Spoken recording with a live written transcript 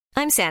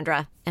I'm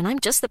Sandra, and I'm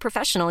just the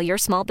professional your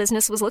small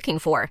business was looking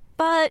for.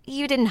 But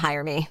you didn't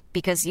hire me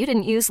because you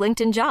didn't use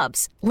LinkedIn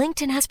Jobs.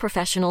 LinkedIn has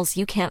professionals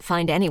you can't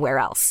find anywhere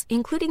else,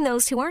 including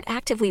those who aren't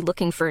actively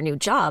looking for a new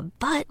job,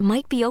 but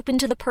might be open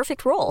to the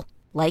perfect role,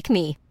 like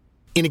me.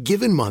 In a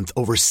given month,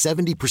 over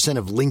 70%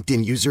 of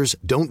LinkedIn users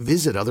don't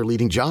visit other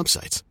leading job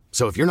sites.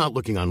 So if you're not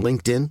looking on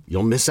LinkedIn,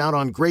 you'll miss out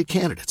on great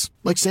candidates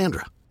like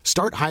Sandra.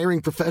 Start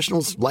hiring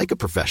professionals like a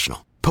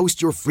professional.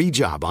 Post your free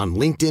job on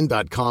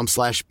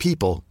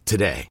linkedin.com/people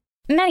today.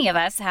 Many of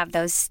us have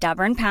those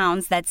stubborn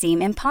pounds that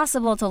seem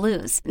impossible to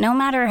lose, no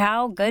matter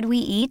how good we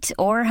eat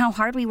or how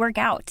hard we work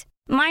out.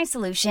 My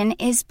solution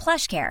is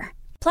PlushCare.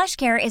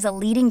 PlushCare is a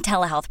leading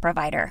telehealth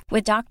provider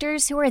with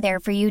doctors who are there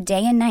for you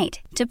day and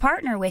night to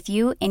partner with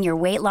you in your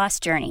weight loss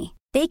journey.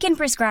 They can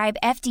prescribe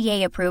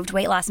FDA-approved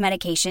weight loss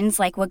medications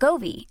like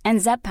Wegovy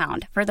and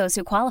Zepbound for those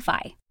who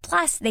qualify.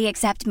 Plus, they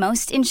accept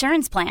most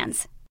insurance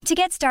plans. To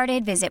get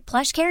started, visit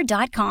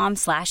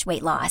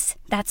plushcare.com/weightloss.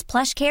 That's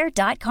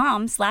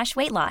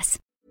plushcare.com/weightloss.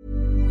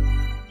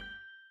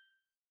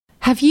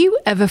 Have you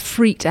ever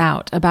freaked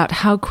out about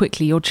how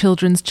quickly your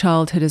children's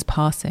childhood is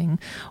passing?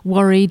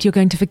 Worried you're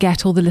going to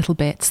forget all the little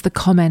bits, the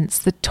comments,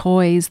 the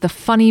toys, the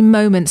funny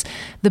moments,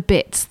 the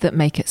bits that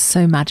make it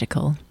so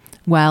magical?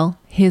 Well,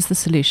 here's the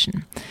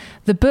solution.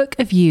 The Book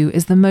of You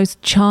is the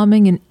most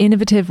charming and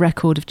innovative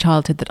record of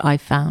childhood that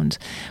I've found,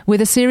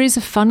 with a series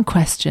of fun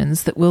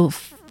questions that you'll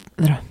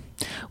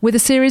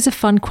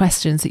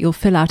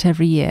fill out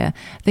every year.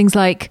 Things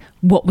like,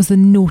 what was the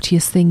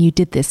naughtiest thing you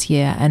did this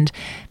year? And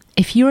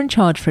if you're in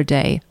charge for a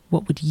day,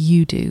 what would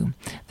you do?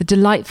 The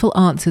delightful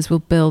answers will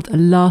build a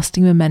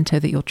lasting memento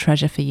that you'll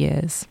treasure for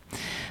years.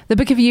 The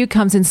Book of You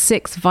comes in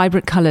 6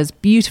 vibrant colours,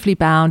 beautifully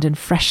bound in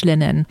fresh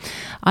linen.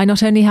 I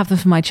not only have them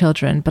for my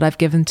children, but I've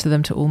given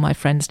them to all my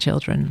friends'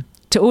 children.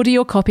 To order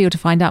your copy or to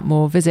find out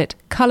more, visit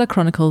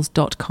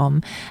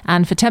colourchronicles.com,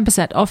 and for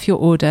 10% off your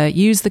order,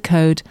 use the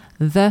code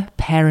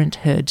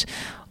THEPARENTHOOD.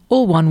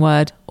 All one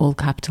word, all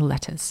capital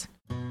letters.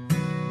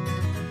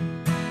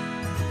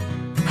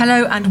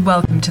 Hello and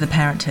welcome to The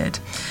Parenthood.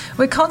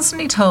 We're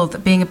constantly told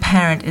that being a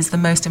parent is the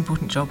most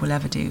important job we'll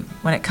ever do.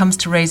 When it comes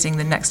to raising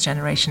the next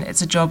generation,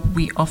 it's a job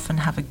we often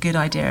have a good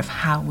idea of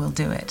how we'll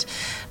do it.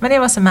 Many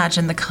of us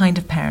imagine the kind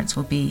of parents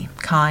will be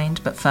kind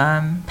but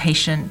firm,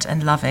 patient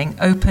and loving,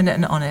 open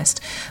and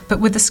honest, but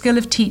with the skill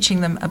of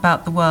teaching them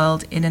about the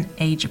world in an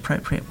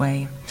age-appropriate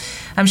way.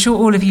 I'm sure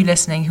all of you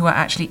listening who are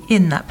actually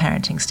in that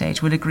parenting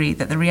stage will agree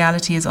that the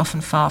reality is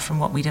often far from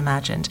what we'd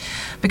imagined,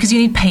 because you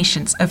need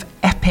patience of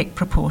epic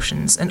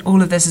proportions, and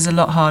all of this is a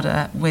lot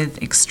harder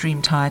with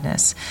extreme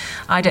tiredness.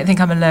 I don't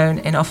think I'm alone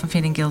in often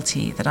feeling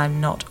guilty that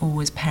I'm not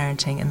always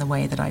parenting in the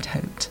way that I'd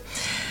hoped.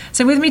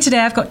 So with me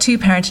today, I've got 2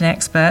 parenting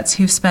experts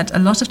who've spent a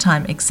lot of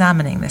time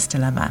examining this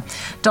dilemma.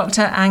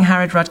 Dr.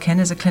 Angharad Rudkin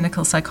is a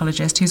clinical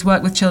psychologist whose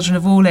work with children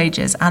of all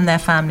ages and their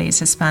families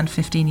has spanned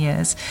 15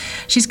 years.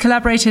 She's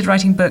collaborated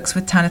writing books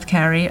with Tanith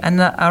Carey,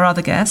 and our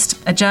other guest,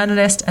 a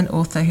journalist and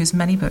author whose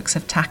many books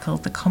have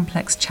tackled the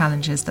complex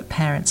challenges that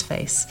parents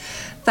face.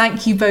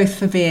 Thank you both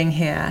for being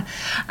here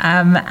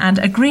and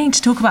agreeing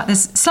to talk about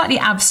this slightly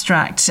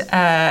abstract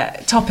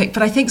topic,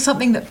 but I think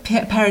something that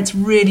parents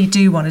really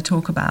do want to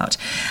talk about.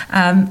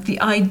 The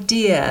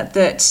idea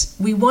that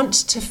we want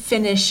to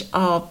finish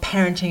our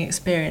parenting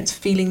experience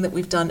feeling that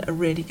we've done a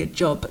really good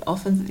job, but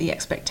often the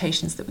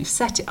expectations that we've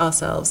set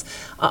ourselves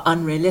are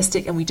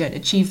unrealistic and we don't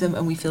achieve them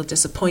and we feel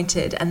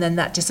disappointed, and then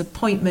that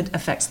disappointment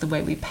affects the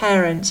way we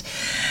parent.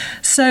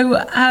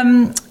 So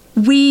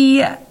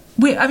we're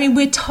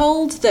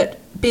told that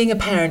being a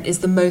parent is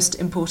the most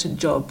important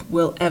job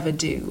we'll ever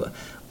do.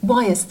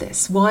 Why is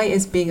this? Why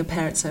is being a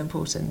parent so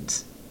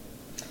important?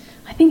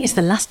 I think it's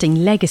the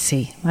lasting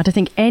legacy. I don't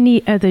think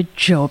any other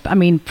job, I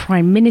mean,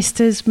 prime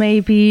ministers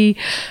maybe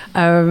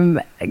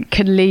can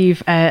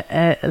leave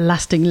a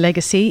lasting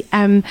legacy.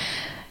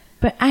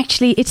 But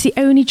actually, it's the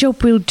only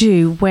job we'll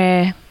do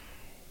where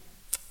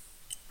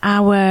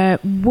our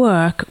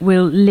work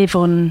will live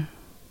on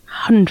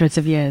hundreds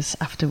of years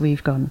after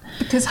we've gone.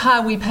 Because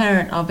how we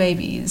parent our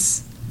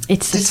babies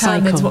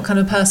determines what kind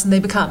of person they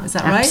become, is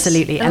that right?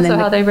 Absolutely. And also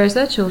how they raise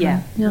their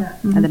children. Yeah.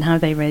 Mm-hmm. And then how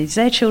they raise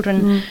their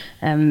children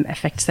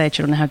affects their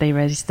children, how they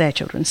raise their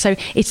children. So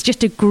it's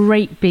just a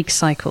great big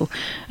cycle.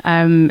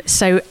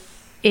 So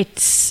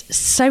it's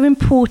so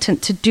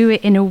important to do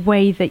it in a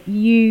way that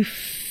you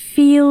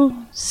feel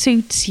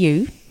suits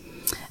you,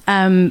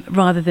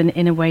 rather than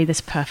in a way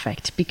that's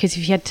perfect. Because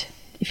if you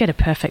had a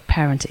perfect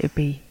parent, it would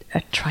be a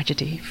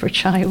tragedy for a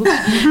child,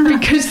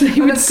 because they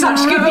would such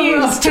good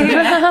news.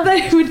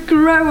 They would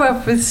grow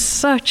up with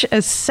such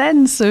a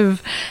sense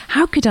of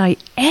how could I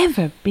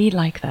ever be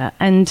like that,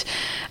 and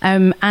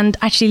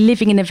actually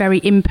living in a very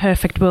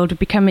imperfect world would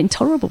become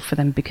intolerable for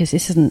them, because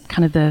this isn't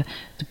kind of the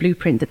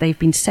blueprint that they've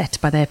been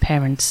set by their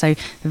parents. So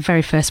the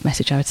very first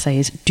message I would say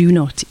is, do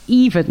not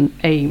even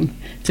aim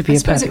to be a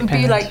perfect parent. I suppose it would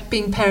be like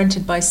being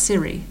parented by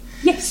Siri.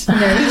 Yes.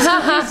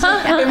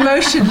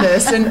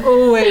 Emotionless and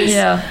always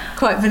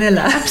quite vanilla.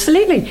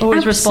 Absolutely.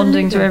 Always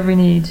responding to every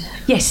need.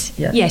 Yes,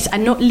 yes,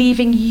 and not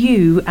leaving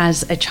you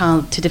as a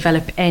child to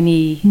develop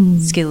any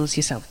skills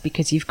yourself,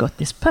 because you've got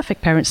this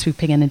perfect parent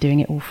swooping in and doing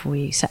it all for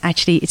you. So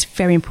actually, it's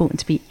very important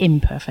to be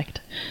imperfect.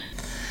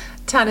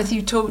 Tanith,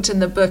 you talked in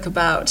the book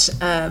about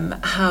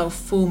how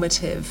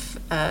formative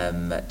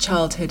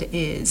childhood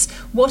is.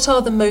 What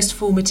are the most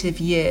formative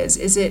years?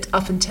 Is it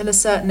up until a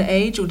certain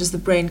age, or does the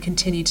brain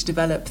continue to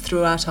develop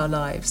throughout our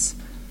lives?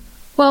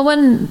 Well,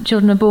 when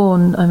children are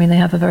born, I mean, they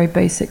have a very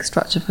basic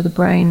structure for the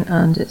brain,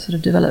 and it sort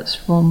of develops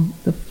from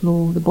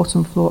the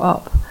bottom floor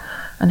up.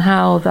 And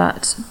how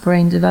that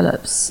brain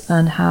develops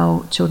and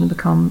how children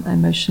become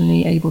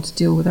emotionally able to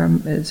deal with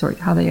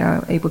how they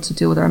are able to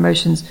deal with their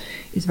emotions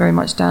is very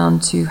much down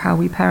to how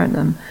we parent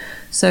them.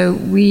 So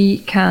we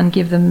can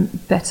give them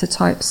better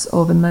types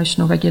of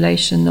emotional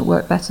regulation that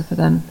work better for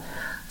them.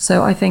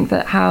 So I think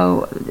that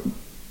how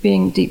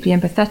being deeply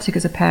empathetic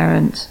as a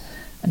parent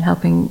and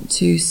helping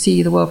to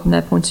see the world from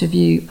their point of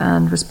view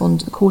and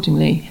respond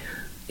accordingly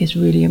is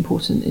really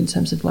important in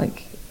terms of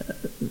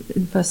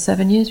in the first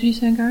 7 years, would you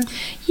say, Gareth?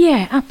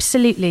 Yeah,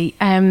 absolutely.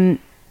 And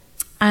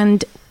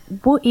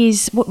what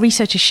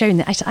research has shown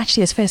that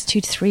actually those first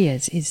 2 to 3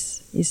 years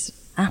is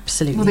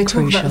absolutely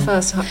crucial. Well, they talk about the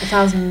first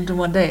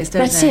 1,001 days,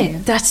 don't they?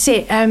 That's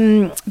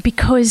it.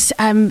 Because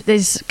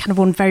there's kind of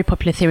one very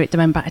popular theory at the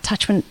moment about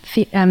attachment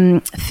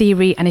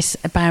theory, and it's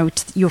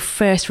about your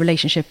first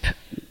relationship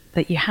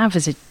that you have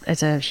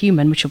as a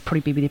human, which will probably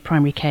be with your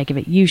primary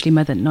caregiver, usually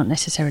mother, not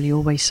necessarily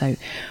always so,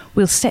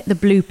 will set the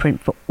blueprint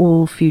for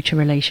all future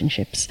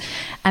relationships.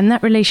 And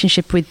that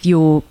relationship with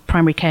your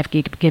primary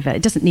caregiver,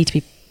 it doesn't need to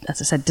be, as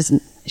I said,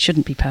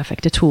 shouldn't be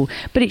perfect at all,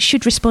 but it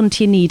should respond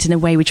to your needs in a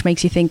way which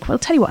makes you think, well,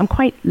 tell you what, I'm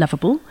quite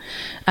lovable,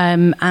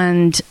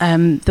 and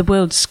the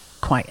world's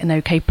quite an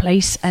okay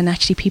place, and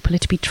actually people are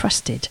to be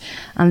trusted.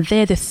 And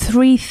they're the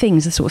 3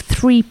 things, the sort of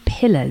 3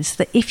 pillars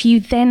that if you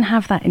then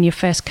have that in your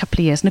first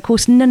couple of years, and of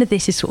course none of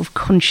this is sort of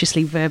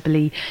consciously,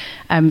 verbally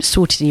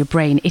sorted in your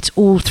brain, it's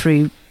all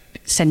through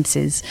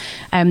senses,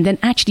 then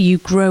actually you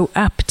grow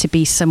up to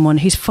be someone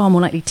who's far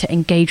more likely to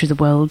engage with the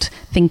world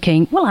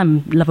thinking, well,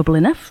 I'm lovable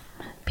enough,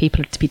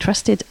 people are to be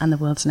trusted, and the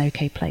world's an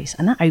okay place.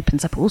 And that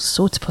opens up all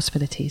sorts of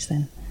possibilities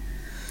then.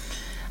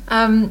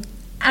 And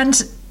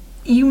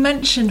you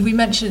mentioned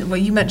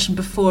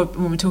before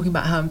when we were talking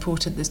about how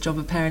important this job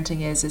of parenting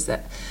is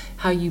that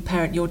how you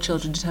parent your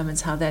children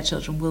determines how their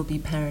children will be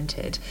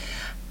parented.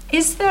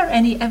 Is there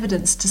any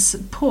evidence to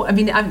support, I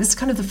mean, it's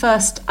kind of the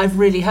first I've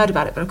really heard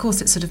about it, but of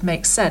course it sort of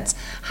makes sense.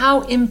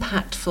 How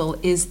impactful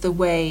is the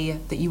way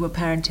that you were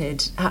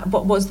parented?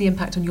 What was the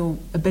impact on your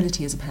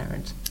ability as a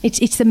parent?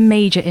 It's the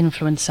major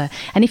influencer.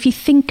 And if you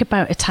think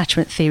about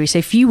attachment theory, so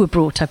if you were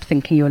brought up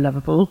thinking you're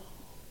lovable,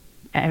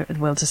 the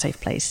world's a safe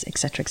place,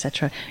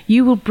 etc.,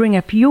 you will bring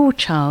up your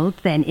child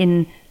then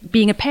in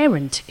being a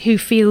parent who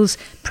feels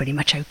pretty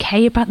much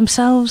okay about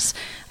themselves,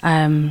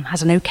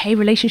 has an okay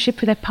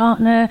relationship with their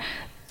partner,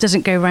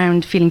 doesn't go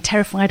around feeling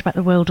terrified about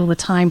the world all the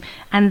time,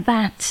 and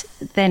that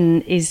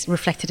then is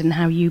reflected in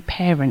how you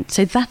parent.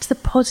 So that's the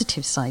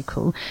positive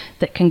cycle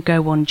that can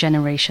go on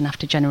generation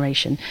after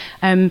generation.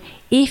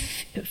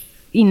 If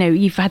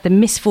you've had the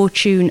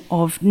misfortune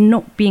of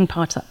not being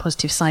part of that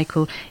positive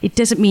cycle, it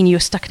doesn't mean you're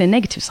stuck in a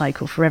negative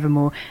cycle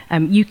forevermore.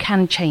 You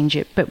can change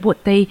it. But what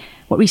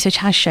research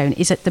has shown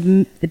is that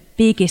the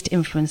biggest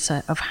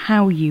influencer of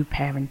how you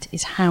parent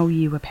is how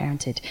you were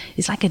parented.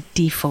 It's like a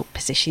default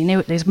position.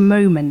 There's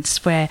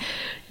moments where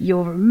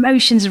your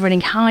emotions are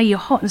running high, you're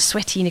hot and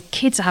sweaty, and your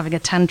kids are having a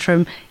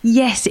tantrum.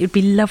 Yes, it would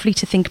be lovely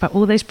to think about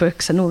all those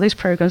books and all those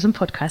programs and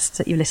podcasts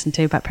that you listen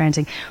to about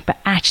parenting, but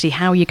actually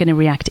how you're going to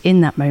react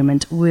in that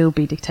moment will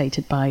be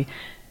dictated by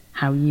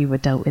how you were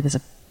dealt with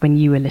when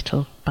you were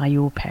little by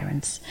your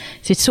parents.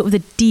 So it's sort of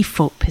the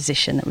default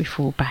position that we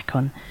fall back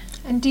on.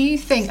 And do you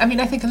think,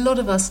 I think a lot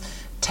of us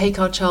take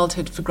our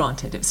childhood for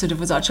granted. It sort of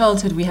was our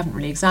childhood, we haven't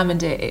really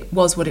examined it, it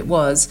was what it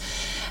was.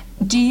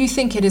 Do you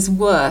think it is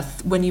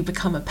worth, when you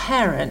become a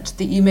parent,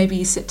 that you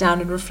maybe sit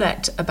down and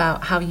reflect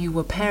about how you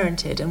were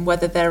parented and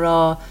whether there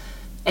are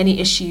any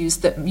issues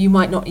that you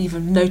might not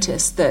even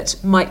notice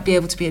that might be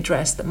able to be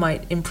addressed, that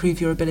might improve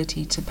your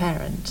ability to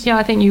parent? Yeah,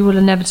 I think you will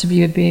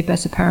inevitably be a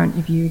better parent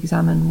if you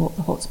examine what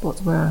the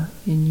hotspots were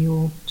in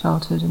your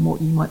childhood and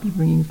what you might be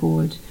bringing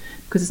forward.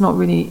 Because it's not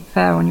really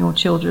fair on your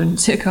children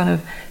to kind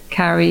of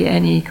carry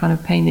any kind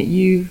of pain that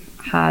you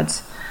had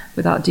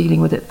without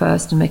dealing with it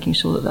first and making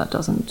sure that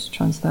doesn't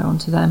transfer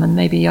onto them, and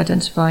maybe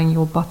identifying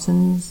your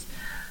buttons,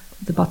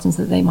 the buttons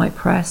that they might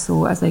press,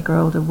 or as they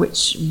grow older,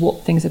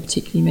 what things are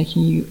particularly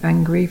making you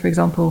angry. For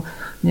example,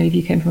 if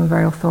you came from a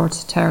very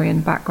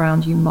authoritarian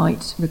background, you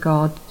might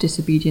regard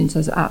disobedience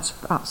as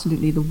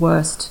absolutely the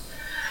worst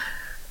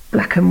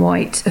black and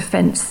white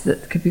offence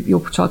that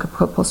your child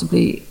could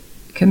possibly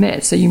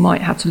commit. So you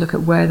might have to look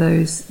at where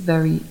those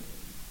very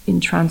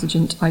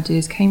intransigent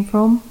ideas came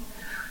from.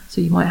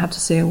 So you might have to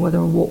see what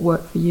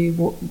worked for you,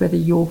 whether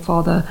your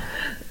father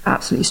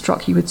absolutely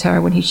struck you with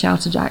terror when he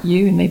shouted at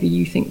you, and maybe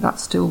you think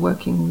that's still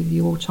working with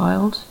your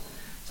child.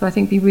 So I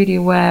think be really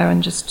aware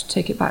and just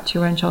take it back to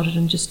your own childhood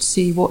and just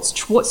see what's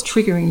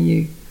triggering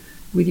you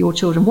with your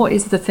children? What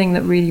is the thing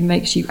that really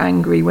makes you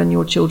angry when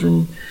your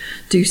children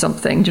do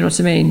something? Do you know what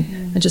I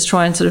mean? And just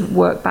try and sort of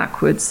work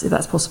backwards if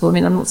that's possible. I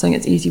mean, I'm not saying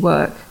it's easy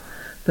work,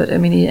 but I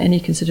mean, any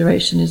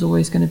consideration is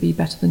always going to be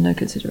better than no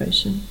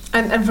consideration.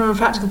 And from a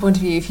practical point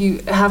of view, if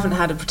you haven't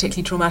had a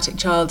particularly traumatic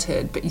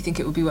childhood, but you think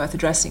it would be worth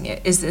addressing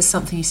it, is this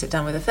something you sit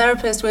down with a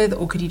therapist with,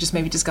 or could you just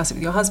maybe discuss it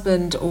with your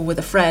husband or with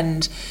a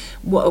friend?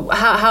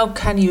 How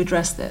can you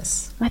address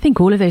this? I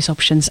think all of those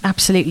options,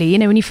 absolutely. You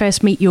know, when you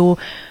first meet your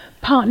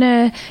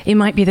partner, it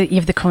might be that you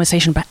have the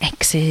conversation about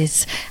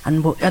exes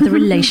and what other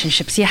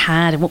relationships you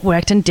had and what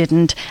worked and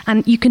didn't,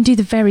 and you can do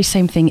the very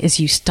same thing as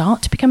you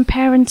start to become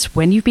parents,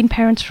 when you've been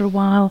parents for a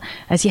while,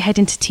 as you head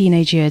into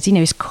teenage years. You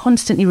know, it's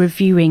constantly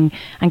reviewing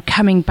and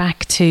coming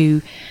back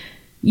to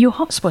your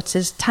hotspots,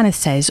 as Tanith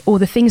says, or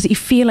the things that you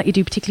feel like you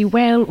do particularly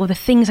well, or the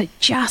things that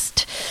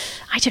just,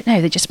 I don't know,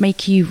 that just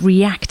make you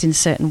react in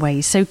certain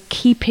ways. So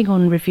keeping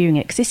on reviewing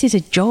it, because this is a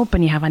job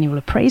and you have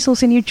annual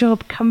appraisals in your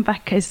job. Come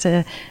back as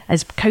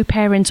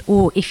co-parents,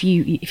 or if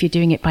you're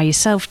doing it by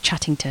yourself,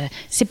 chatting to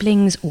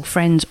siblings or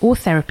friends or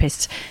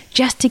therapists,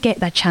 just to get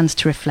that chance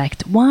to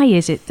reflect. Why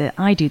is it that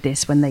I do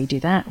this when they do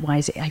that? Why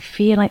is it I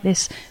feel like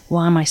this?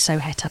 Why am I so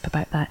het up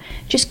about that?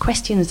 Just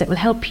questions that will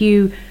help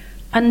you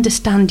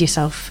understand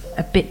yourself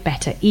a bit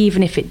better,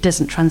 even if it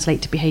doesn't translate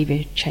to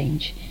behaviour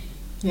change.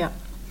 Yeah.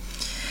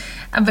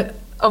 But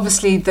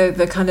obviously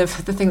the kind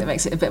of the thing that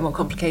makes it a bit more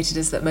complicated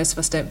is that most of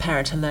us don't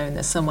parent alone.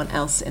 There's someone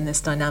else in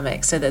this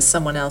dynamic. So there's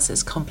someone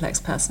else's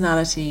complex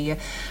personality,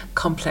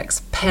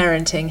 complex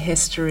parenting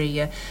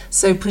history.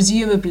 So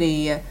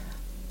presumably,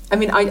 I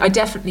mean, I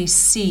definitely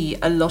see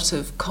a lot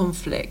of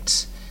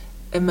conflict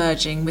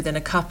emerging within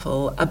a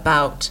couple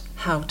about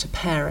how to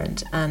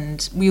parent,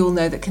 and we all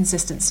know that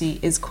consistency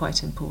is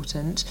quite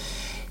important.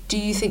 Do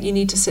you think you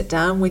need to sit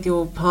down with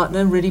your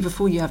partner really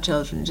before you have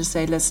children and just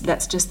say, let's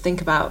just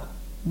think about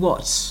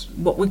what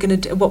we're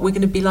going to do, what we're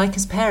going to be like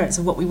as parents,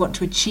 and what we want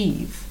to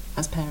achieve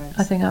as parents?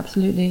 I think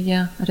absolutely,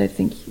 yeah. I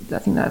think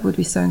that would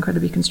be so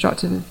incredibly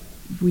constructive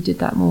if we did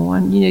that more.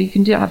 And you know, you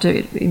can have to do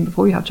it even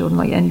before you have children,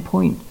 like at any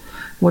point.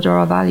 What are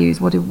our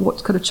values? What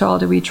kind of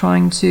child are we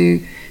trying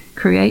to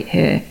create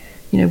here?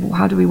 You know,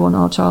 how do we want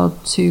our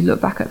child to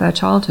look back at their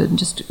childhood, and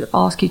just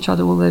ask each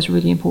other all those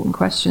really important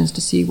questions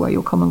to see where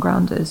your common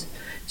ground is.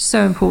 It's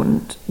so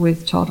important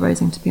with child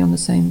raising to be on the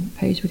same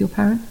page with your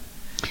parent.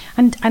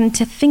 And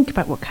to think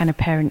about what kind of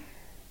parent,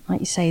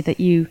 like you say, that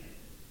you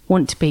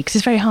want to be, because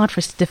it's very hard for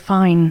us to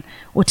define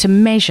or to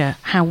measure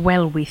how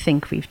well we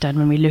think we've done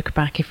when we look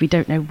back if we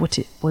don't know what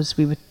it was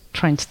we were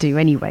trying to do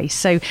anyway.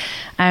 So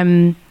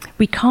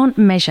we can't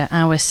measure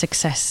our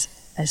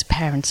success as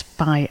parents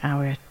by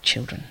our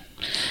children.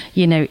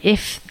 You know,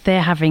 if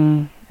they're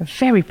having a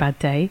very bad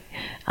day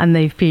and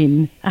they've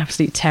been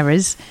absolute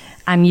terrors,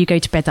 and you go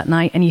to bed that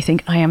night and you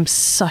think, I am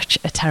such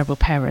a terrible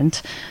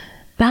parent,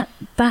 that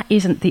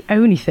isn't the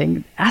only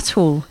thing at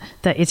all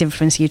that is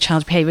influencing your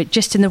child's behaviour.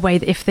 Just in the way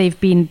that if they've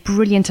been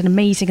brilliant and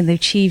amazing and they've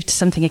achieved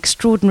something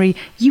extraordinary,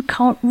 you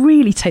can't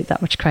really take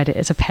that much credit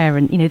as a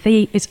parent. You know,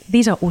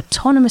 these are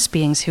autonomous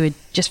beings who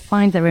just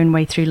find their own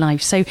way through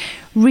life. So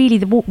really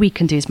what we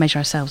can do is measure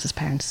ourselves as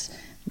parents.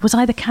 Was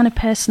I the kind of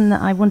person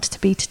that I wanted to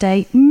be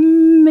today?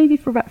 Maybe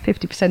for about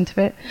 50% of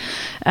it.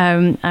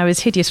 I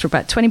was hideous for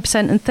about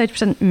 20%, and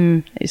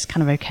 30% is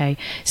kind of okay.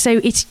 So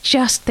it's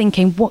just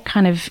thinking what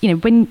kind of, you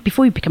know,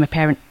 before you become a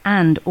parent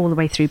and all the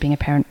way through being a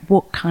parent,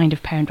 what kind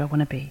of parent do I want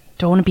to be?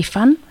 Do I want to be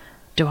fun?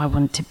 Do I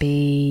want to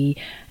be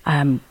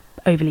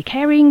overly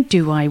caring?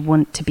 Do I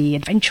want to be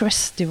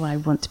adventurous? Do I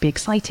want to be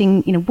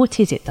exciting? You know, what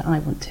is it that I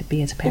want to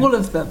be as a parent? All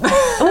of them.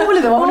 All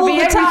of them. I want to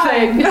be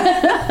everything.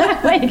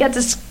 Time. You get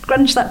to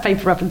scrunch that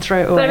paper up and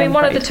throw it away. But I mean,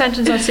 one of the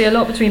tensions I see a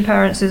lot between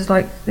parents is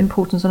like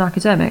importance on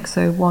academics.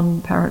 So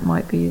one parent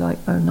might be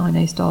like, 9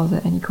 A stars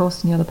at any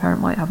cost, and the other parent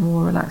might have a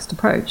more relaxed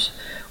approach.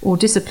 Or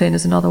discipline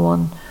is another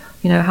one.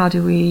 You know,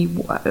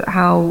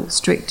 how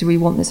strict do we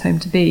want this home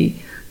to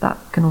be? That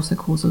can also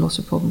cause a lot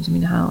of problems. I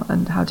mean,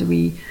 how do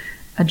we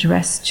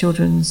address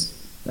children's,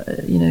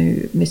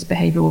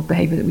 misbehaviour or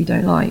behaviour that we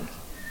don't like?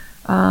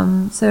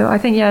 So I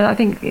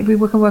think if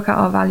we can work out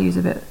our values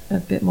a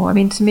bit more. I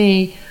mean, to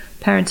me,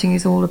 parenting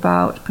is all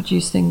about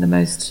producing the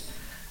most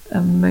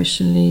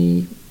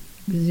emotionally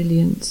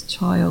resilient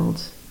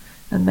child,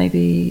 and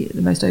maybe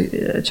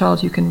a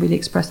child who can really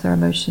express their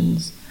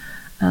emotions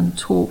and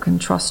talk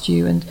and trust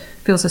you and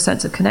feels a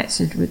sense of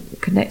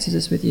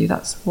connectedness with you.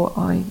 That's what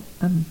I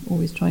am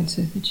always trying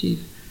to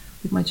achieve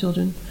with my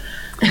children.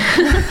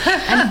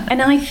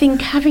 and I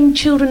think having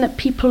children that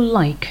people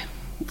like,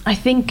 I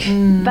think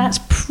that's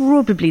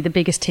probably the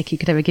biggest tick you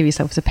could ever give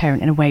yourself as a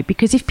parent, in a way,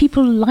 because if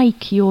people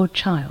like your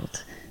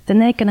child, then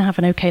they're going to have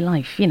an okay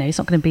life. You know, it's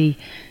not going to be,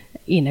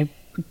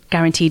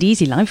 guaranteed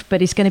easy life,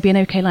 but it's going to be an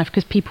okay life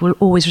because people will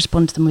always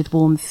respond to them with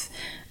warmth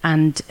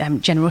and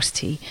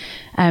generosity.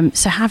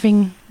 So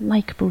having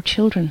likeable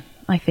children,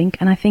 I think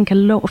a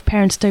lot of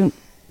parents don't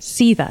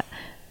see that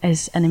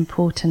as an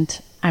important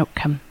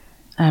outcome.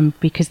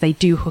 Because they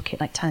do hook it,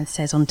 like Tanith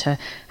says, onto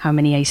how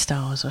many A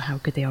stars or how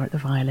good they are at the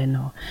violin,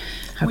 or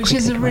how which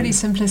is a really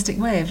simplistic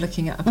way of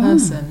looking at a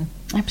person.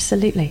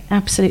 Absolutely.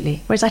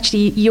 Whereas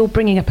actually you're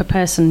bringing up a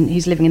person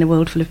who's living in a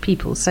world full of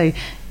people, so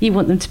you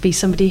want them to be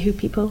somebody who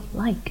people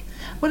like.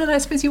 Well, and I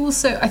suppose you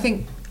also, I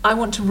think, I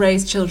want to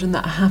raise children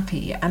that are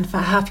happy and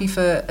happy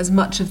for as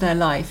much of their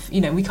life. You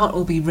know, we can't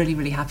all be really,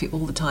 really happy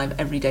all the time,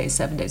 every day,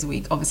 7 days a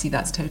week. Obviously,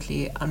 that's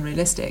totally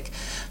unrealistic.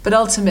 But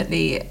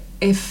ultimately,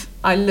 if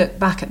I look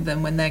back at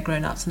them when they're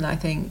grown-ups and I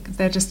think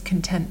they're just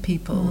content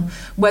people,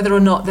 whether or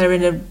not they're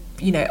in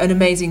an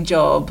amazing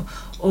job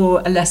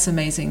or a less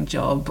amazing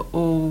job,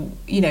 or,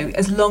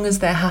 as long as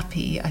they're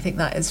happy, I think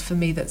that is, for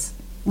me, that's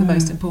the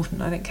most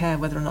important. I don't care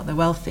whether or not they're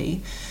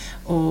wealthy,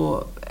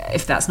 or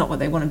if that's not what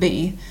they want to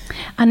be.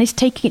 And it's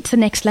taking it to the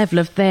next level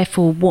of,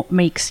 therefore, what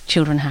makes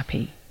children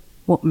happy?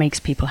 What makes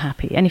people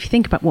happy? And if you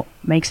think about what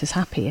makes us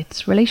happy,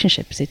 it's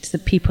relationships. It's the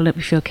people that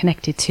we feel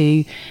connected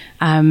to.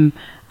 And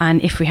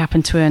if we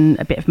happen to earn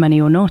a bit of money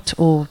or not,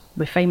 or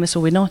we're famous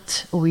or we're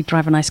not, or we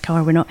drive a nice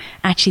car or we're not,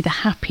 actually the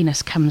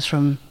happiness comes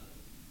from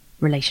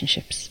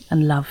relationships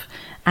and love.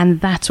 And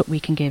that's what we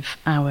can give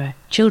our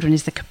children,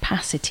 is the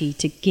capacity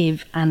to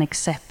give and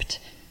accept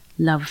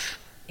love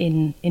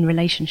in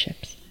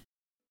relationships.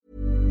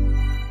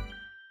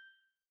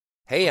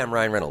 Hey, I'm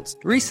Ryan Reynolds.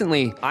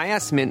 Recently, I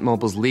asked Mint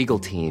Mobile's legal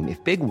team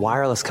if big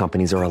wireless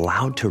companies are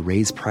allowed to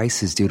raise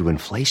prices due to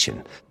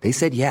inflation. They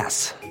said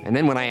yes. And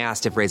then when I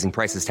asked if raising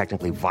prices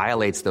technically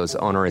violates those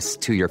onerous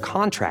 2-year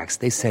contracts,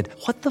 they said,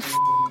 "What the f***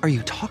 are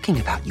you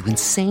talking about, you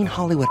insane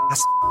Hollywood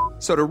ass?"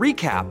 So to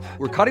recap,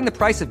 we're cutting the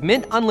price of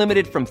Mint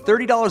Unlimited from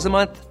 $30 a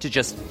month to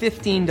just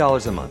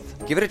 $15 a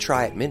month. Give it a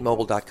try at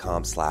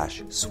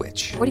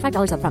mintmobile.com/switch.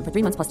 $45 up front for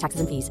 3 months plus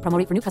taxes and fees. Promo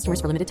rate for new customers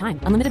for limited time.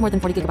 Unlimited more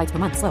than 40 gigabytes per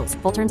month. Slows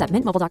full terms at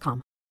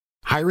mintmobile.com.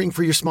 Hiring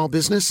for your small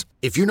business?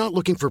 If you're not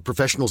looking for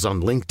professionals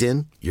on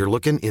LinkedIn, you're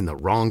looking in the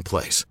wrong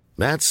place.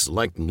 That's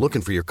like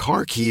looking for your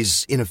car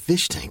keys in a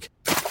fish tank.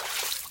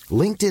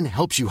 LinkedIn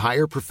helps you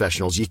hire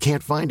professionals you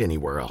can't find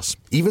anywhere else,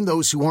 even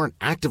those who aren't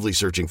actively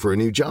searching for a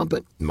new job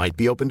but might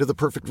be open to the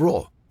perfect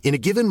role. In a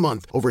given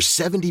month, over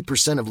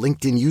 70% of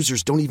LinkedIn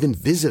users don't even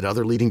visit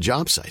other leading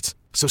job sites.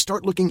 So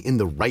start looking in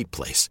the right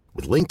place.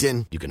 With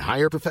LinkedIn, you can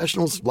hire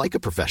professionals like a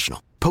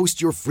professional.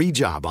 Post your free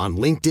job on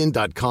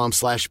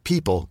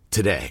linkedin.com/people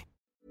today.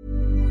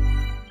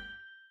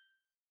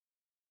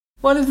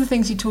 One of the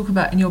things you talk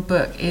about in your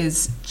book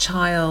is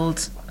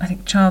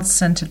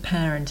child-centered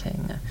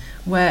parenting,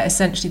 where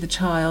essentially the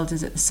child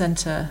is at the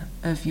centre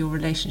of your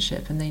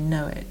relationship and they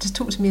know it. Just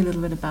talk to me a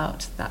little bit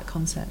about that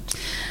concept.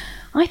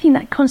 I think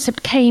that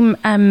concept came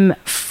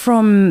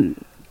from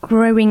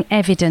growing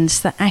evidence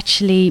that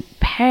actually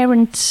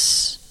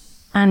parents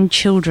and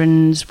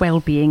children's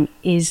well-being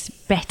is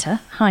better,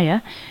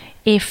 higher,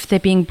 if they're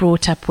being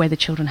brought up where the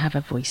children have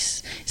a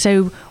voice.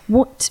 So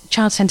what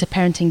child-centered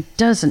parenting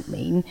doesn't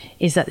mean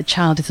is that the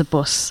child is a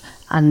boss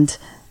and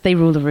they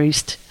rule the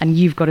roost and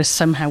you've got to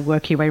somehow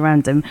work your way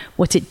around them.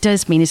 What it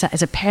does mean is that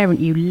as a parent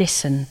you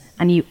listen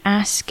and you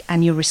ask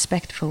and you're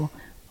respectful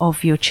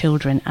of your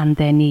children and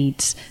their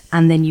needs,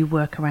 and then you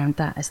work around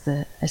that as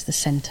the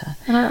centre.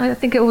 And I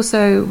think it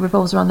also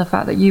revolves around the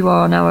fact that you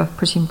are now a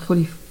pretty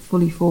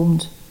fully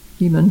formed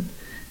human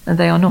and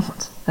they are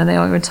not, and they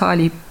are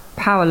entirely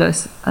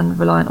powerless and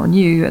reliant on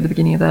you at the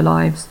beginning of their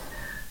lives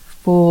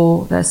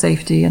for their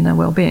safety and their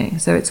well-being.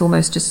 So it's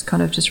almost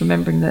just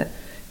remembering that,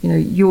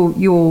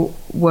 your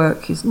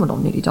work is not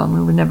nearly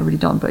done. We're never really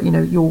done, but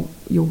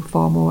you're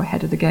far more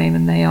ahead of the game,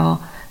 and they are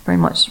very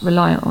much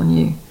reliant on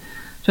you.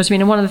 So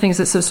and one of the things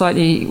that sort of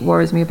slightly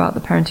worries me about the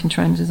parenting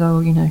trends is,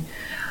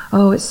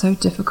 it's so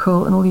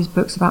difficult, and all these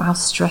books about how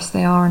stressed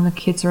they are and the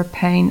kids are a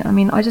pain.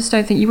 I just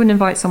don't think you wouldn't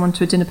invite someone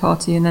to a dinner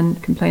party and then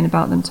complain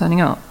about them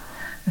turning up.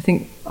 I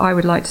think I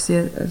would like to see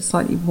a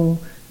slightly more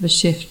of a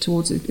shift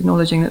towards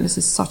acknowledging that this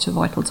is such a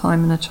vital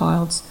time in a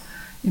child's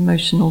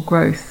emotional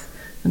growth,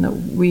 and that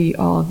we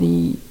are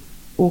the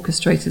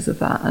orchestrators of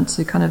that, and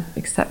to kind of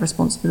accept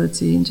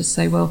responsibility and just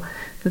say, well,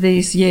 for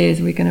these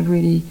years we're going to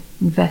really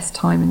invest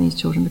time in these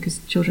children because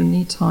children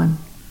need time.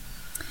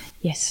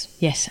 Yes.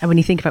 And when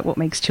you think about what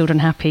makes children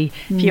happy,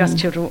 if you ask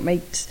children what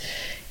makes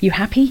you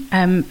happy,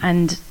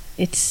 and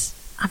it's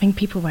having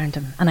people around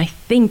them. And I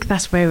think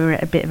that's where we're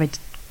at a bit of a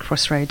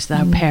crossroads with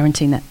our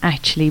parenting, that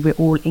actually we're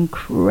all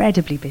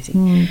incredibly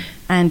busy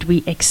and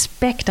we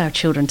expect our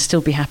children to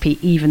still be happy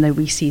even though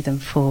we see them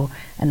for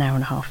an hour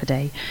and a half a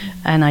day.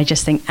 And I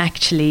just think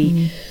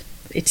actually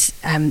it's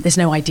there's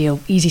no ideal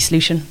easy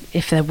solution.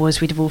 If there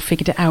was, we'd have all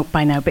figured it out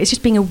by now, but it's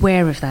just being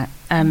aware of that.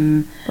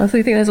 Well, I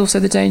think there's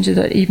also the danger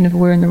that even if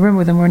we're in the room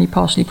with them, we're only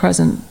partially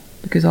present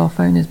because our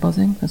phone is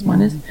buzzing, as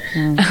mine is,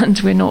 and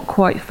we're not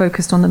quite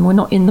focused on them. We're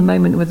not in the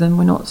moment with them.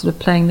 We're not sort of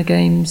playing the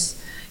games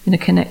in a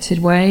connected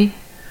way.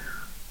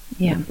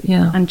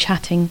 Yeah, and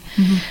chatting.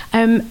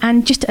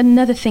 And just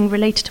another thing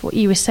related to what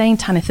you were saying,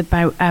 Tanith,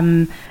 about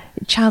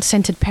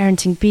child-centered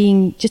parenting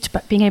being just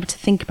about being able to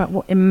think about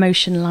what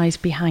emotion lies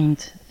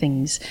behind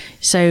things.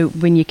 So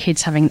when your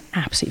kid's having an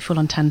absolutely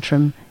full-on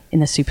tantrum in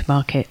the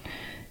supermarket,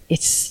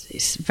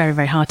 it's very,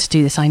 very hard to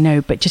do this, I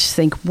know, but just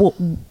think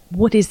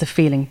what is the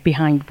feeling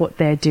behind what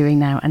they're doing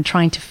now, and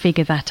trying to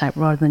figure that out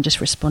rather than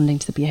just responding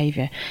to the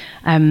behaviour.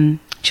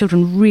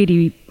 children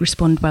really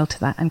respond well to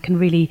that and can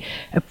really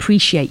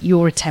appreciate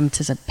your attempt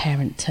as a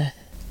parent to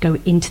go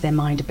into their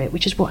mind a bit,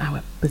 which is what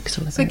our book's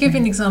all about. So give me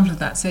an example of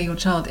that. Say your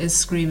child is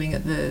screaming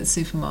at the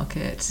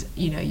supermarket,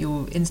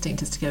 your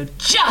instinct is to go,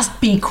 just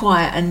be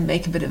quiet and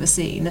make a bit of a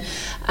scene.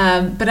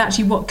 But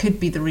actually, what could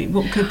be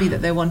that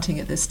they're wanting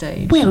at this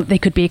stage? Well, they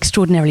could be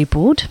extraordinarily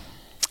bored.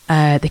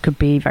 They could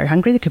be very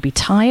hungry. They could be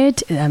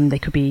tired. They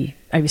could be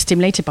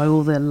overstimulated by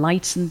all the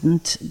lights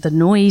and the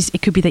noise.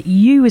 It could be that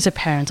you as a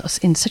parent are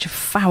in such a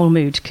foul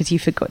mood because you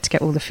forgot to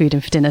get all the food in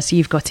for dinner, so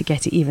you've got to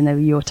get it even though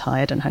you're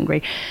tired and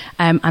hungry,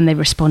 and they're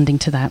responding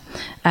to that.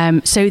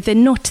 So they're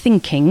not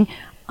thinking,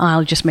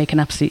 I'll just make an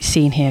absolute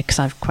scene here because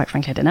I've quite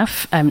frankly had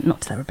enough. Not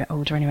that they're a bit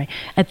older anyway.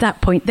 At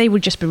that point, they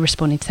would just be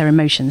responding to their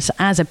emotions.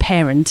 As a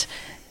parent,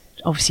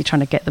 obviously trying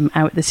to get them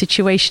out of the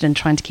situation and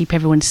trying to keep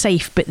everyone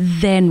safe, but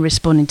then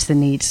responding to the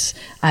needs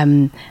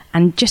and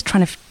just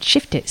trying to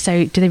shift it.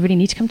 So do they really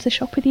need to come to the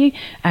shop with you?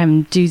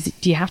 Do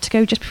you have to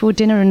go just before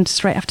dinner and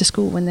straight after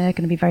school when they're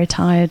going to be very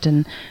tired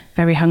and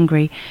very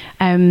hungry?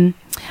 And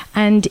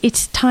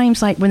it's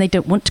times like when they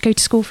don't want to go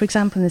to school, for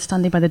example, and they're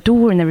standing by the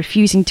door and they're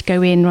refusing to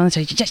go in, rather than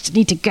saying, you just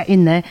need to get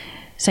in there,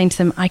 saying to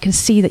them, I can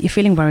see that you're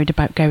feeling worried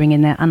about going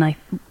in there, and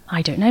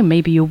I don't know,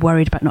 maybe you're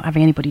worried about not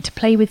having anybody to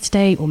play with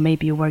today, or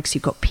maybe you're worried because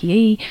you've got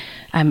PE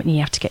and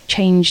you have to get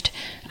changed.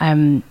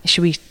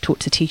 Should we talk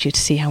to the teacher to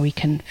see how we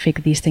can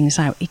figure these things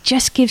out? It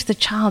just gives the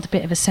child a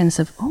bit of a sense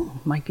of, oh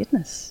my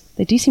goodness,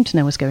 they do seem to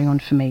know what's going on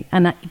for me,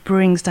 and that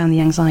brings down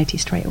the anxiety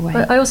straight away.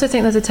 But I also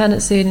think there's a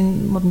tendency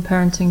in modern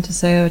parenting to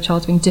say, oh, a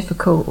child's being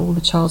difficult, or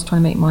the child's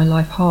trying to make my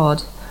life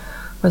hard.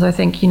 Whereas I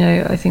think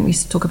we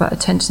talk about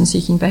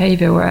attention-seeking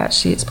behaviour, where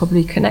actually it's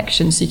probably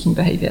connection-seeking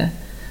behaviour.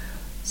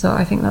 So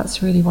I think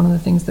that's really one of the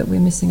things that we're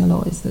missing a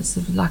lot, is this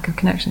sort of lack of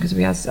connection, because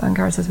we, as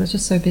Angara says, we're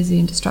just so busy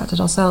and distracted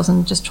ourselves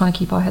and just trying to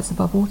keep our heads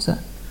above water.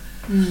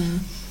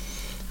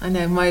 I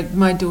know,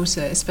 my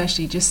daughter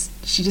especially,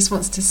 she just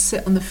wants to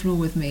sit on the floor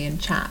with me and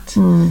chat,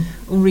 or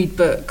read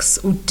books,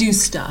 or do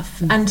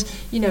stuff. And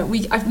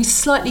we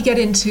slightly get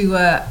into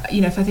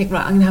if I think,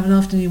 right, I'm going to have an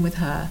afternoon with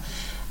her,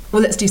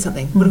 well, let's do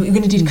something. What are we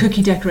going to do?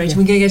 Cookie decorating.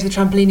 We're going to go to the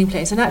trampolining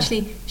place. And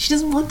actually, she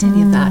doesn't want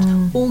any of that.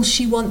 All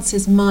she wants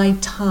is my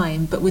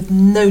time, but with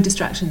no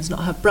distractions.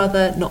 Not her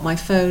brother, not my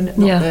phone,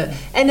 not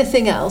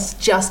anything else,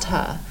 just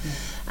her.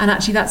 And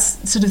actually,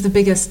 that's sort of the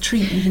biggest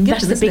treat you can give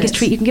them. That's the biggest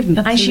treat you can give them.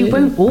 Absolutely. And she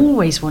won't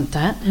always want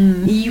that.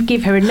 You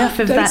give her enough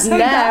of that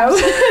now.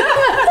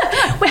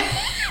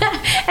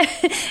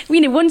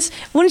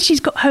 Once she's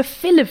got her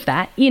fill of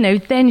that,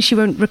 then she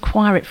won't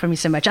require it from you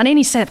so much. And I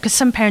only say that because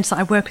some parents that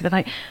I work with are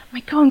like, oh my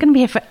God, I'm going to be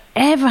here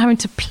forever having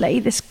to play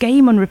this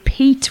game on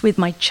repeat with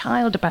my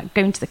child about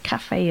going to the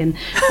cafe,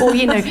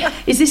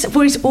 is this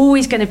what it's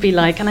always going to be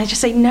like? And I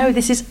just say, no,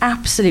 this is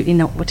absolutely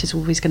not what it's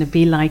always going to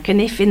be like.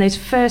 And if in those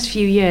first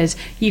few years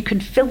you can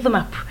fill them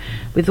up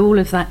with all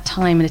of that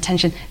time and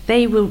attention,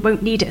 they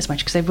won't need it as much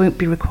because they won't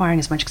be requiring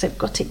as much because they've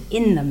got it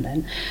in them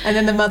then. And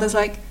then the mother's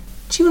like,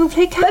 do you want to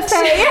play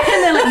cafe?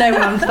 And they're like, no,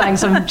 Mum,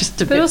 thanks, I'm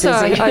just a bit busy.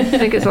 But also, I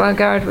think it's what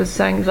Gareth was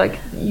saying, like,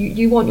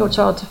 you want your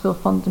child to feel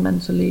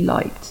fundamentally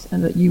liked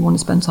and that you want to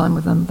spend time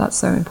with them. That's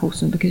so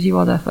important because you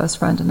are their first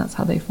friend and that's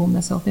how they form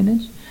their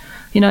self-image.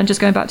 And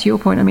just going back to your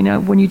point,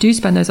 when you do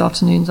spend those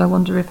afternoons, I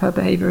wonder if her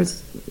behaviour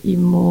is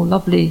even more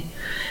lovely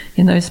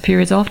in those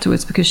periods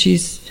afterwards because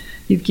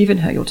you've given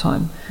her your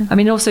time.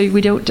 Also,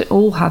 we don't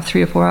all have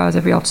 3 or 4 hours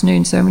every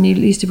afternoon, so at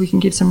least if we can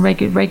give some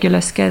regular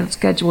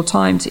scheduled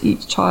time to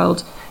each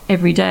child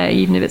every day,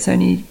 even if it's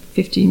only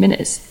 15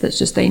 minutes, that's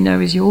just they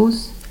know is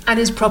yours. And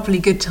it's properly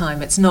good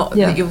time. It's not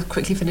that you're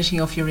quickly finishing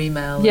off your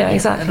email. Yeah,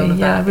 exactly. And all of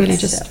that. Really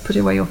just put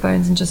away your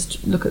phones and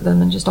just look at them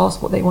and just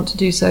ask what they want to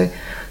do. So,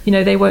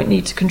 they won't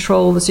need to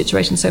control the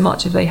situation so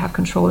much if they have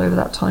control over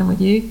that time with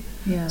you.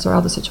 Yeah. So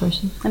other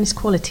situations. And it's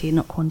quality,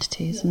 not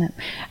quantity, isn't it?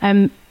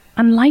 And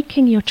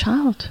liking your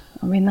child.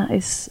 That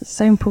is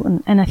so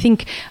important. And I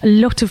think a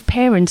lot of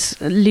parents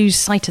lose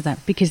sight of that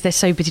because they're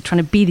so busy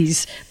trying to be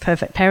these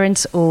perfect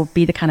parents or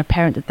be the kind of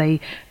parent that they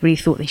really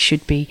thought they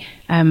should be.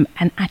 And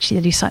actually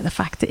they lose sight of the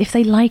fact that if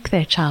they like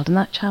their child and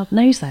that child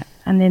knows that,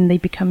 and then they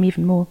become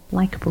even more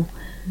likeable.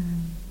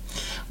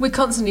 We're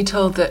constantly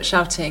told that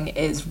shouting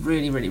is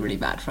really, really, really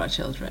bad for our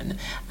children.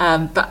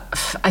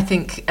 But I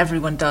think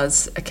everyone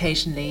does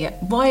occasionally.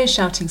 Why is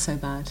shouting so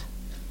bad?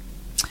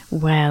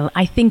 Well,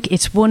 I think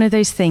it's one of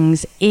those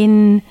things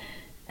in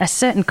a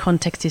certain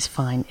context is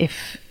fine.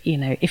 If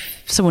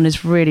someone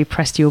has really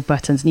pressed your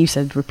buttons and you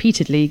said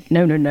repeatedly,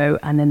 no,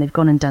 and then they've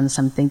gone and done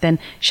something, then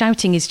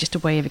shouting is just a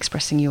way of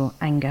expressing your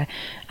anger.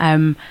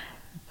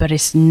 But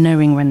it's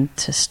knowing when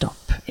to stop.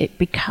 It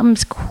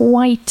becomes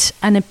quite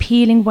an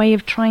appealing way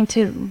of trying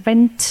to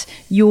vent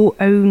your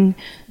own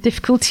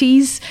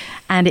difficulties,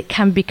 and it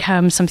can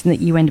become something that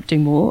you end up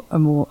doing more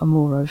and more and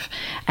more of.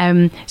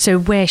 So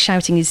where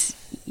shouting is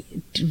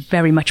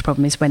very much a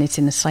problem is when it's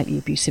in a slightly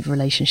abusive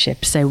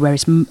relationship. So where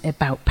it's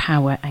about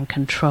power and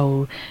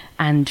control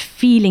and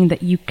feeling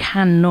that you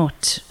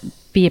cannot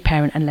be a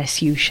parent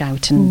unless you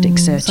shout and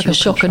exert it's like your a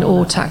shock and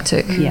awe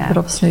tactic. But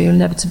obviously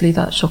inevitably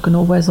that shock and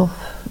awe wears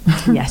off.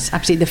 Yes,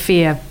 absolutely. The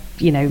fear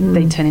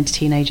they turn into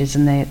teenagers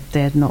and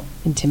they're not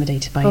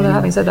intimidated by Although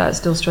having said that, it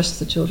still stresses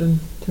the children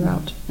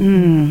throughout.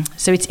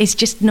 So it's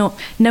just no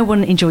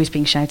one enjoys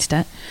being shouted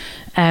at.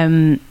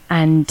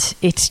 And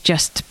it's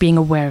just being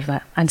aware of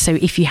that. And so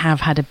if you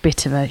have had a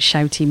bit of a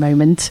shouty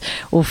moment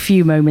or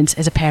few moments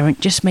as a parent,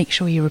 just make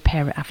sure you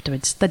repair it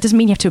afterwards. That doesn't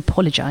mean you have to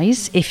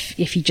apologise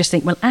if you just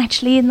think, well,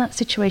 actually in that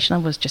situation I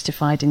was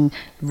justified in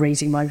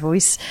raising my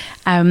voice.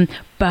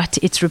 But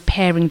it's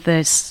repairing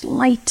the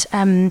slight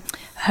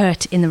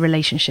hurt in the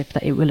relationship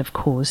that it will have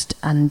caused,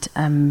 and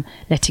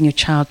letting your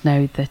child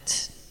know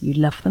that you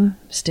love them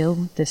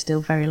still, they're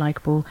still very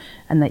likeable,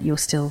 and that you're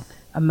still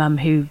a mum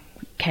who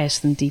cares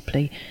for them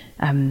deeply.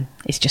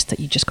 It's just that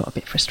you just got a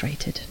bit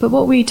frustrated. But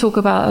what we talk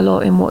about a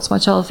lot in What's My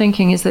Child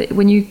Thinking is that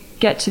when you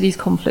get to these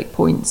conflict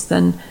points,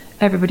 then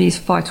everybody's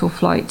fight or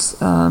flight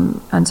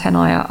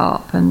antennae are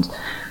up. And,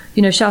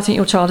 shouting at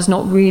your child is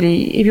not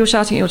really... If you're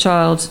shouting at your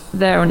child,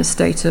 they're in a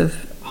state of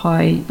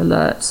high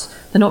alert.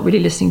 They're not really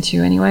listening to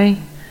you anyway.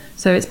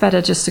 So it's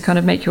better just to kind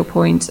of make your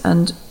point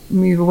and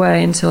move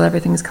away until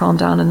everything's calmed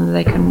down and then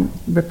they can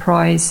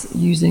reprise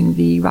using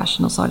the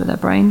rational side of their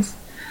brains.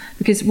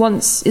 Because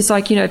once it's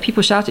like,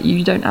 people shout at you,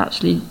 you don't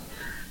actually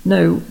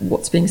know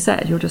what's being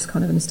said. You're just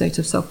kind of in a state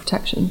of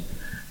self-protection.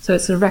 So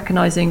it's sort of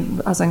recognising,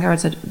 as Angharad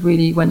said,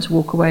 really when to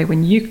walk away,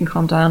 when you can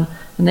calm down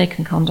and they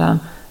can calm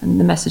down, and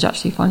the message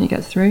actually finally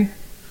gets through.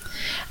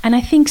 And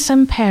I think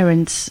some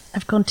parents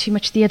have gone too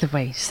much the other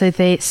way. So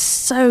they're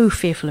so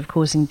fearful of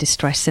causing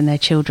distress in their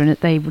children that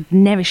they would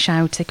never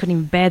shout. They couldn't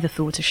even bear the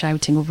thought of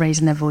shouting or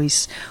raising their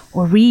voice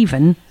or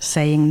even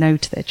saying no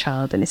to their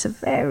child. And it's a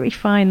very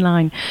fine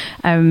line.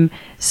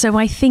 So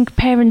I think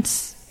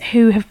parents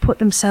who have put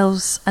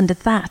themselves under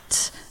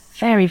that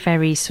very,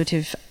 very sort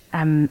of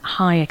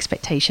high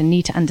expectation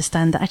need to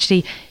understand that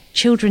actually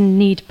children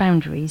need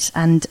boundaries.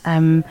 And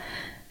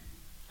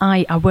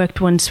I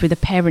worked once with a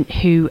parent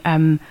who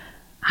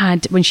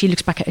had, when she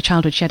looks back at her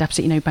childhood, she had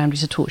absolutely no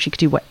boundaries at all. She could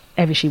do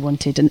whatever she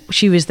wanted, and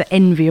she was the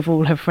envy of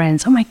all her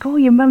friends. Oh my God,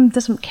 your mum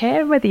doesn't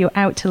care whether you're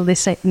out till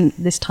this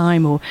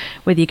time or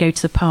whether you go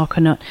to the park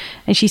or not.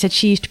 And she said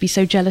she used to be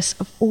so jealous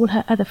of all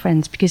her other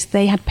friends because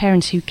they had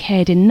parents who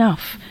cared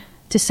enough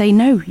to say,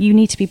 no, you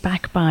need to be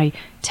back by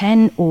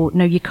 10, or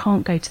no, you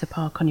can't go to the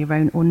park on your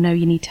own, or no,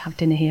 you need to have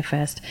dinner here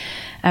first.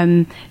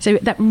 So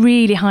that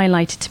really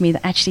highlighted to me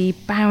that actually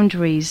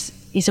boundaries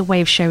is a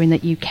way of showing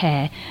that you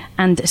care,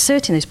 and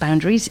asserting those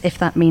boundaries, if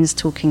that means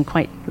talking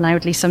quite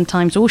loudly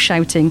sometimes or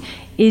shouting,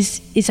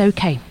 is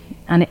okay.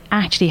 And it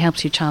actually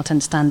helps your child to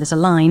understand there's a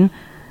line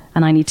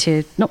and I need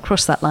to not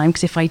cross that line,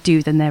 because if I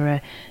do, then there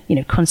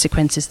are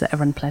consequences that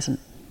are unpleasant,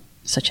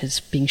 such as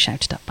being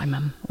shouted at by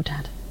mum or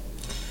dad.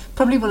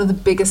 Probably one of the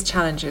biggest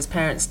challenges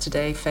parents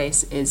today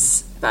face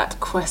is that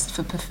quest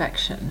for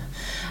perfection.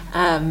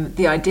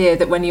 The idea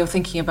that when you're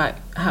thinking about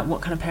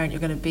what kind of parent you're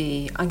going to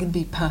be, I'm going to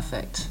be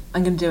perfect.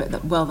 I'm going to do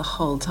it well the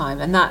whole time.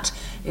 And that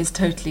is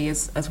totally,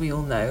 as we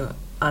all know,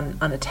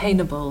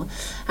 unattainable.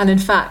 And in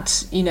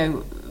fact,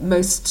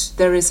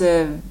 there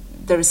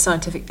is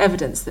scientific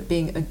evidence that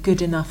being a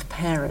good enough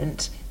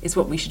parent is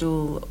what we should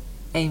all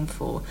aim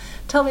for.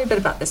 Tell me a bit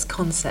about this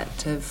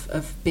concept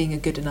of being a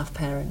good enough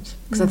parent,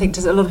 because I think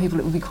to a lot of people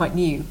it would be quite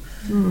new.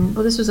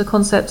 Well, this was a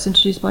concept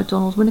introduced by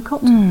Donald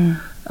Winnicott,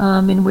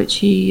 in which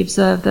he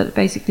observed that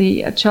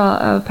basically a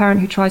parent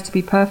who tries to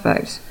be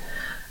perfect,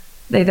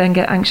 they then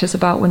get anxious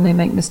about when they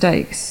make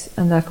mistakes,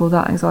 and therefore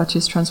that anxiety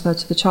is transferred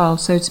to the child.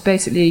 So it's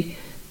basically,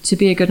 to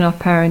be a good enough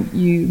parent,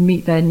 you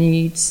meet their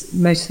needs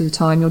most of the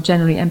time, you're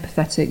generally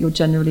empathetic, you're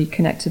generally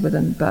connected with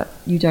them, but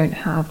you don't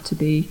have to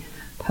be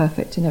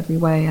perfect in every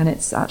way, and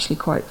it's actually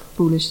quite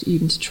foolish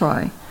even to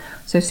try.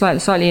 So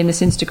slightly in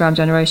this Instagram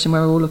generation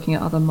where we're all looking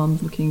at other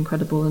mums looking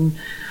incredible and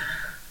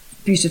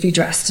beautifully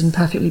dressed and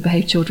perfectly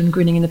behaved children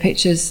grinning in the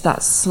pictures,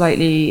 that's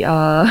slightly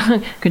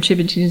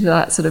contributing to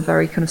that sort of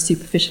very kind of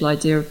superficial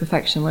idea of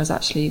perfection, whereas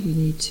actually we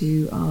need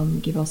to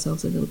give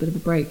ourselves a little bit of a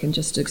break and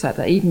just to accept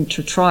that even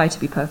to try to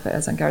be perfect,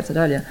 as Angharad said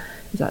earlier,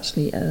 is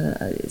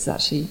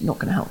actually not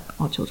going to help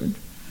our children.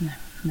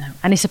 No,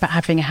 and it's about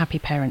having a happy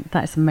parent.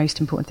 That is the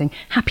most important thing.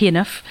 Happy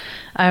enough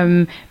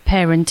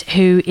parent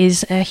who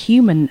is a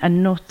human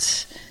and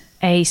not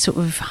a sort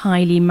of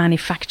highly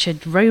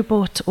manufactured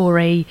robot or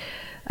a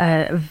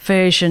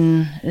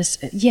version,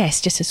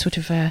 just a sort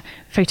of a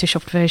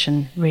photoshopped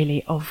version,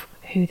 really, of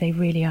who they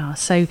really are.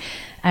 So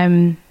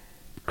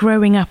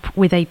growing up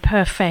with a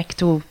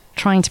perfect or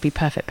trying to be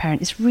perfect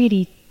parent is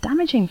really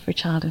damaging for a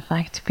child, in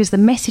fact, because the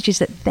messages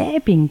that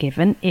they're being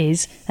given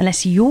is,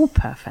 unless you're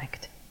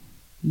perfect,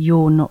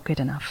 you're not good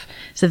enough.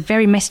 So the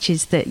very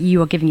messages that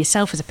you are giving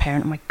yourself as a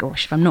parent, oh my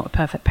gosh, if I'm not a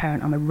perfect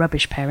parent, I'm a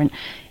rubbish parent,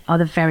 are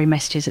the very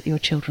messages that your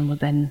children will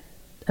then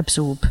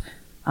absorb.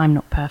 I'm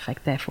not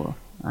perfect, therefore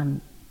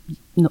I'm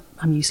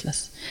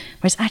useless.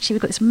 Whereas actually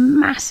we've got this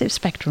massive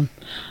spectrum,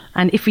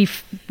 and if we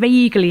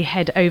vaguely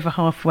head over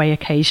halfway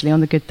occasionally on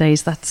the good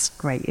days, that's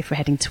great if we're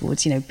heading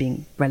towards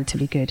being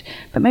relatively good.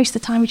 But most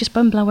of the time we just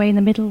bumble our way in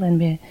the middle, and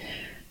we're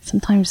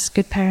sometimes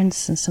good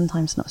parents and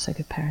sometimes not so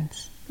good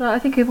parents. Well, I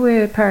think if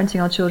we're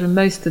parenting our children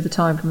most of the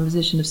time from a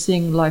position of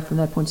seeing life from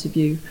their point of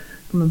view,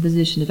 from a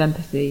position of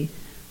empathy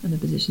and a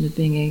position of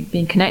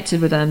being connected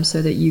with them,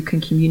 so that you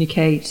can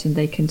communicate and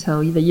they can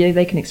tell you that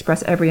they can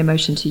express every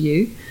emotion to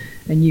you,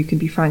 and you can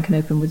be frank and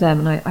open with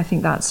them. And I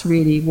think that's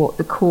really what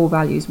the core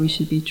values we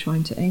should be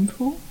trying to aim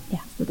for.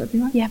 Yeah. Would that be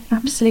right? Yeah,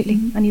 absolutely.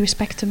 Mm-hmm. And you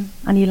respect them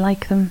and you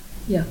like them.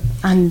 Yeah.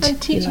 And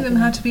teaching them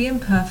how to be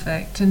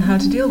imperfect and how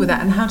to deal with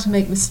that and how to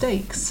make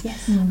mistakes.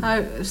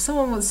 Yes.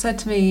 Someone once said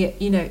to me,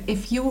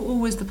 if you're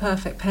always the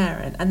perfect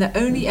parent and they're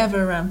only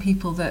ever around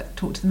people that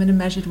talk to them in a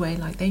measured way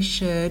like they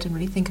should and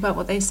really think about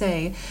what they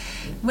say,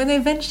 when they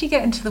eventually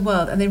get into the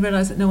world and they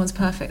realise that no one's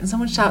perfect and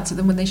someone shouts at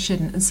them when they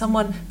shouldn't and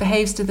someone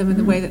behaves to them in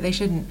the way that they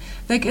shouldn't,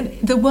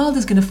 the world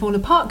is going to fall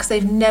apart because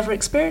they've never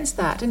experienced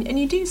that. And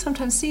you do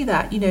sometimes see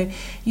that.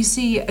 You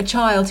see a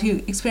child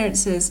who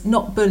experiences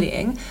not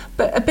bullying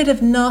but a bit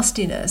of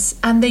nastiness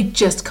and they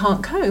just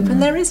can't cope.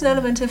 And there is an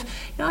element of,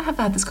 I have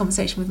had this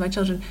conversation with my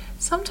children,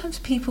 sometimes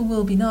people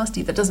will be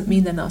nasty. That doesn't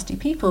mean they're nasty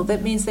people.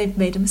 That means they've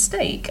made a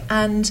mistake.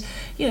 And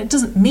it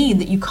doesn't mean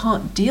that you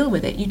can't deal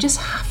with it. You just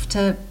have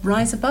to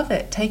rise above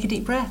it, take a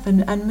deep breath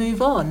and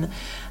move on.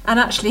 And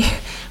actually,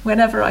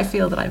 whenever I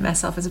feel that I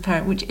mess up as a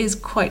parent, which is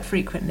quite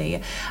frequently,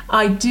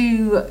 I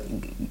do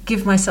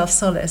give myself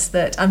solace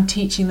that I'm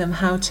teaching them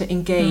how to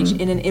engage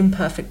in an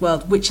imperfect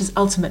world, which is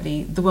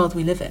ultimately the world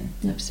we live in.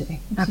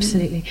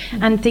 Absolutely.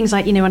 And things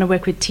like, when I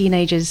work with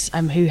teenagers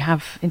who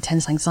have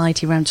intense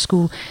anxiety around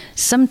school,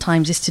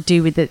 sometimes it's to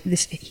do with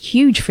this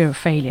huge fear of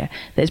failure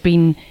that has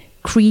been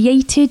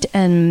created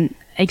and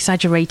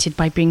exaggerated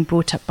by being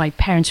brought up by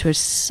parents who are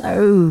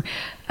so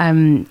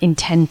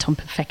intent on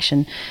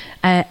perfection.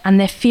 And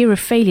their fear of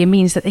failure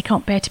means that they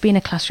can't bear to be in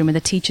a classroom where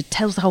the teacher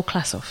tells the whole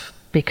class off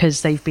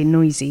because they've been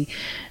noisy.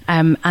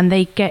 And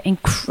they get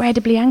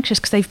incredibly anxious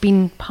because they've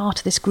been part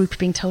of this group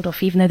being told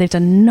off, even though they've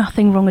done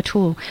nothing wrong at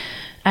all.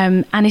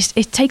 And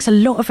it takes a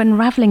lot of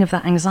unravelling of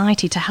that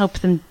anxiety to help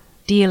them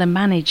deal and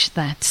manage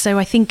that. So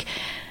I think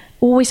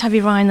always have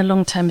your eye on the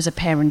long term as a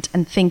parent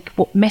and think,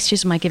 what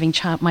messages am I giving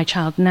my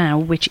child now,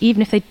 which even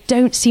if they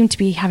don't seem to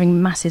be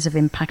having masses of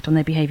impact on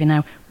their behaviour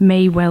now,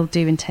 may well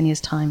do in 10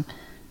 years' time.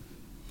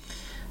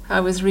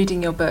 I was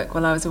reading your book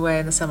while I was away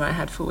in the summer. I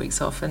had 4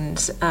 weeks off and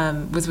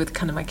was with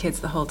kind of my kids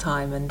the whole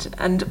time,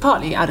 and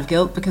partly out of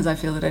guilt because I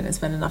feel that I don't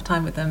spend enough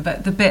time with them.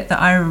 But the bit that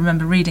I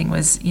remember reading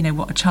was,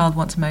 what a child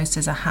wants most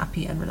is a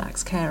happy and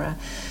relaxed carer.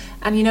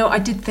 And, I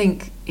did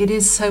think it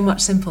is so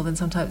much simpler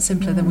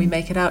than we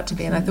make it out to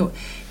be. And I thought,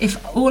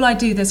 if all I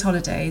do this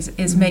holidays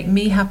is make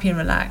me happy and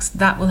relaxed,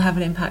 that will have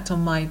an impact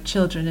on my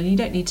children. And you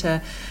don't need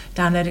to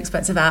download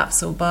expensive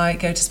apps or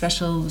go to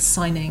special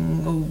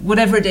signing or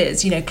whatever it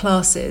is,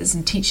 classes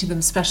and teaching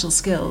them special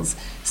skills.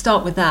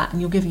 Start with that and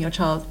you're giving your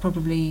child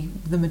probably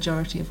the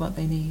majority of what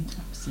they need.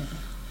 Absolutely.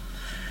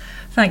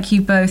 Thank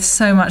you both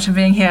so much for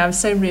being here. I'm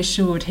so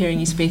reassured hearing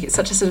you speak. It's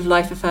such a sort of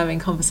life-affirming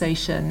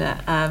conversation.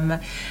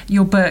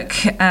 Your book,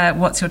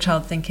 What's Your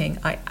Child Thinking?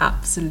 I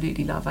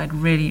absolutely love. I'd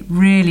really,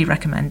 really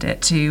recommend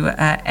it to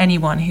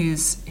anyone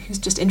who's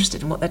just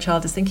interested in what their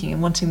child is thinking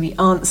and wanting the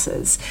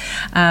answers.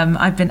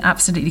 I've been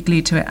absolutely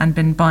glued to it and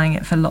been buying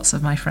it for lots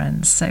of my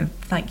friends. So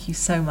thank you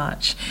so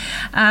much.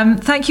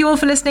 Thank you all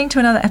for listening to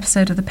another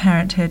episode of The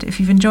Parenthood. If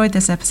you've enjoyed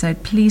this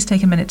episode, please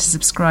take a minute to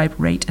subscribe,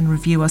 rate and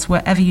review us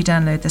wherever you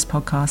download this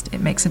podcast.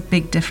 It makes a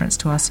big difference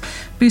to us,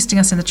 boosting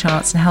us in the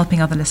charts and helping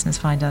other listeners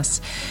find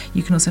us.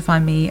 You can also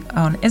find me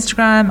on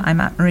Instagram. I'm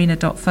at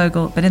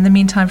marina.fogel. But in the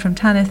meantime, from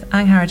Tanith,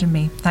 Angharad and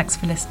me, thanks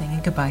for listening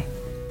and goodbye.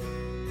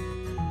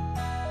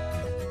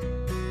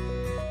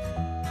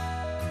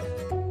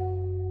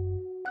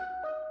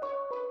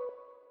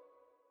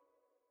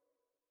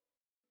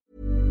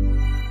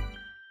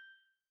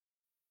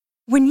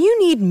 When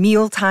you need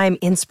mealtime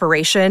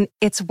inspiration,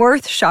 it's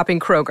worth shopping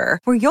Kroger,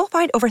 where you'll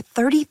find over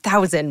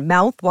 30,000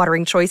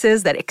 mouth-watering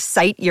choices that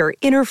excite your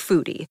inner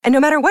foodie. And no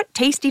matter what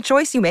tasty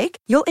choice you make,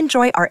 you'll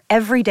enjoy our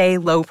everyday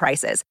low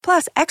prices,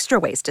 plus extra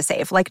ways to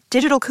save, like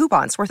digital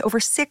coupons worth over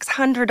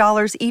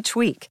 $600 each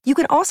week. You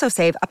can also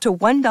save up to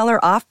 $1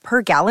 off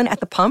per gallon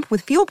at the pump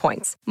with fuel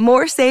points.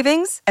 More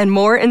savings and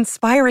more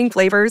inspiring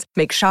flavors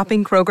make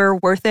shopping Kroger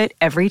worth it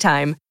every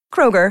time.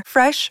 Kroger,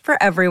 fresh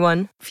for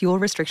everyone. Fuel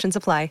restrictions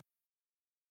apply.